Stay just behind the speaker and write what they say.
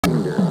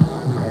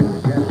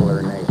and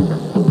gentler nation.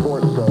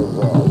 Reports of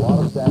a lot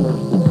of damage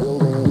to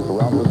buildings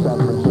around the San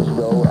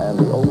Francisco and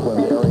the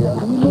Oakland area.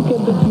 When you look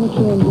at the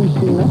future and we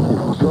see nothing.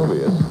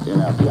 Soviets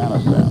in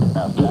Afghanistan.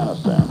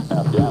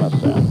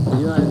 The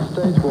United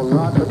States will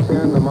not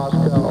attend the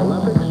Moscow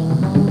Olympics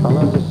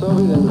unless the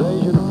Soviet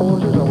invasion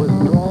forces are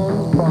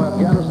withdrawn from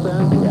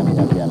Afghanistan.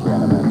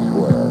 Tiananmen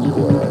Square.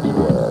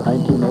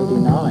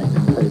 1989.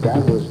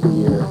 That was the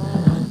year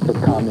that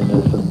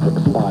communism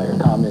expired.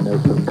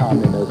 Communism.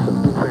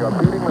 They are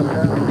beating the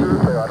passengers.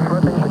 They are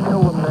threatening to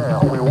kill them now.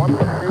 We want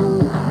the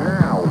fuel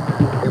now,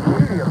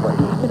 immediately.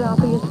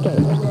 Gaddafi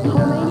escaped.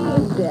 Khomeini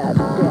is dead.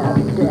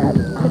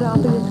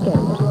 Gaddafi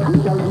escaped. We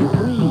shall be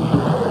free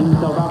in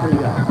South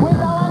Africa. With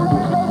our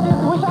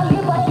legislators, we shall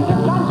liberate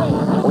this country.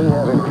 We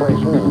have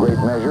inflation in great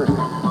measure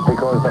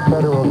because the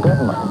federal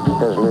government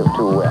has lived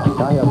too well.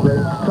 I have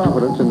great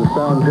confidence in the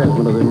sound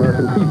judgment of the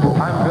American people.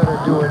 I'm going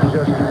to do it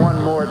just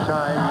one more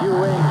time. You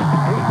ain't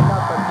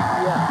nothing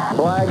yet.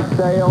 Flag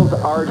sales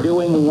are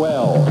doing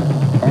well,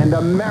 and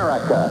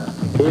America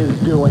is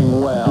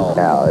doing well.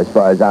 Now, as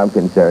far as I'm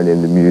concerned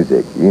in the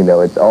music, you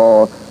know, it's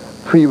all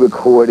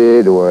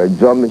pre-recorded or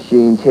drum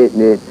machines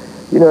hitting it.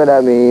 You know what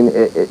I mean?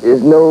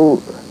 There's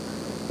no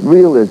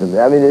realism.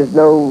 I mean, there's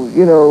no,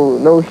 you know,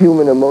 no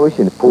human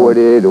emotion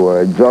recorded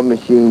or drum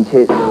machines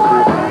hitting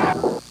it.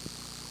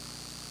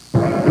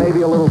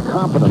 Maybe a little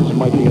confidence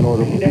might be in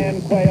order.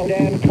 Dan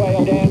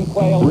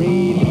Quayle.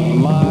 Read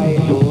my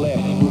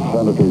lips.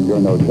 Senator, you're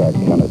no Jack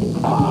Kennedy.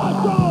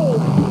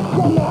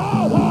 From the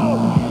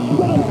House, to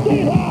the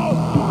State House,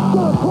 to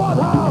the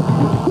Courthouse,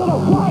 to the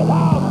White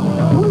House,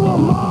 we will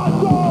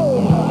march on,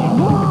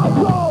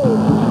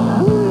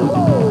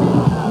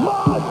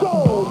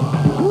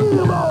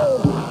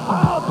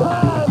 our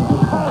time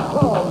has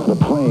come. The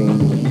plane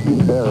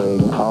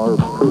bearing our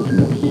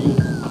prisoners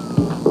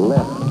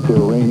left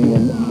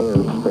Iranian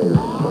airspace.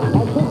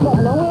 I just got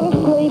nowhere to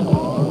sleep,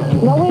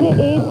 nowhere to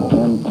eat.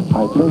 And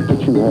I think that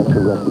you have to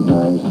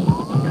recognize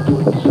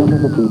that some of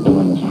the people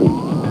in the street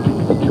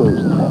have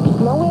chosen that.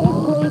 Nowhere to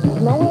sleep,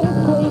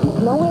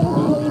 nowhere to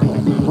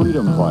sleep.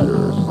 Freedom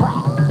fighters.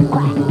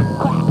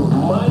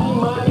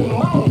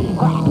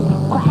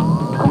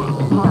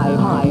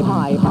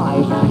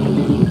 High.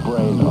 Keep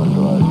brain on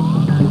drugs.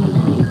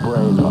 Keep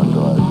brain on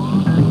drugs.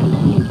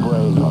 Keep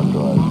brain on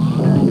drugs.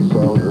 You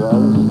sell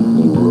drugs,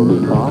 you will be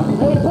caught.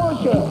 Hey,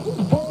 Portia,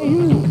 hey,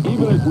 you.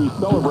 Even as we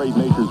celebrate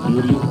nature's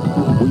beauty,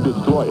 we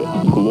destroy it.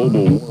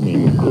 Global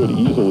warming could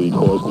easily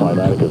cause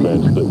climatic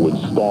events that would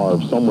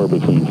starve somewhere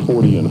between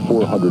 40 and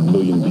 400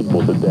 million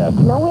people to death.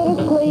 Nowhere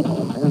to sleep.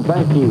 And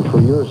thank you for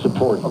your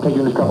support. Okay,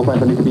 units, couple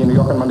plans. I need to be in New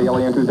York on Monday,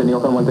 LA on Tuesday, New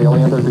York on Wednesday,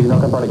 LA on Thursday, New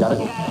York on Friday. Got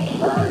it?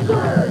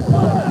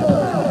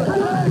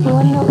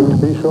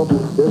 Bishop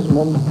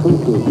Desmond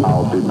Tutu.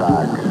 I'll be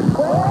back.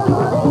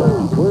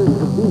 Where's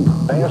the beef?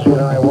 Nancy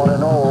and I want to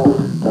know,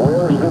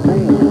 where's the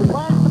beef?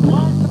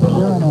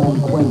 Sharon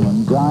Ann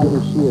Quinlan died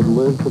as she had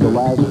lived for the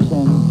last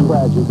 10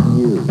 tragic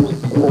years.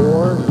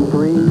 4,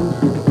 3,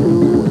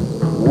 2,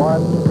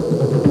 1,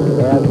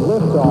 and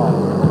liftoff.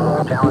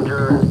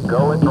 Challenger,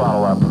 go at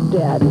throttle up.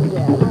 Dead.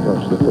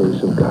 Touch the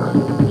face of God.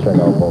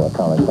 Chernobyl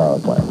atomic power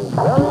plant.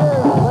 There he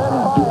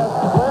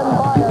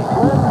is,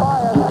 Glenn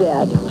Bias.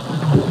 Dead.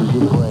 This is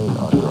Ukraine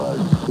on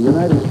drugs. The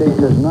United States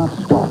has not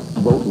swapped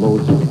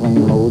boatloads and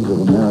plane loads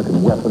of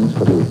American weapons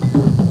for the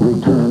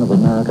return of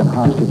American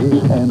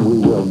hostages, and we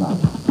will not.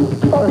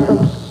 I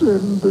have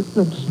sinned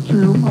against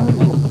you,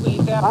 Michael.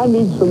 I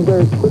need some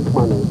very quick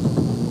money.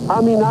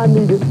 I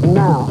need it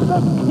now.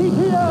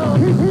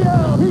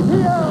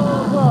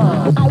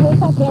 I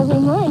wake up every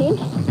morning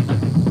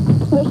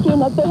wishing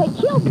that they had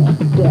killed me.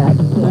 Dead.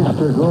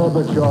 Mr.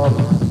 Gorbachev,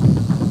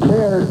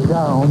 tear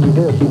down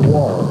this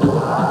wall.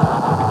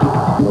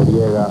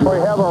 We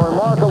have a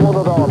remarkable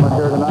development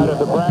here tonight at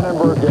the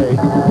Brandenburg Gate.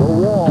 The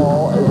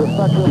wall is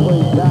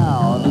effectively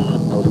down.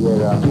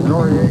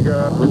 Noriega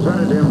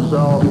presented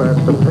himself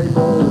at the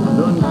papal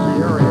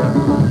nunciaria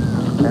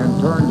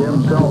and turned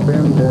himself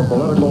in for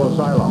political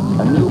asylum.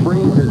 A new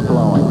breeze is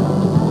blowing,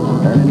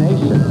 and a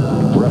nation,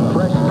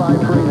 refreshed by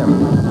freedom,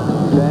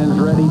 stands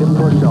ready to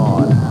push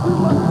on. We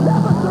must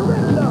never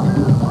surrender.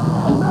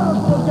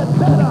 America will get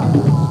better.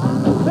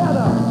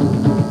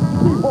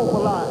 Keep hope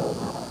alive.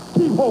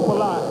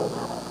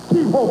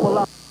 Keep hope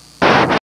alive.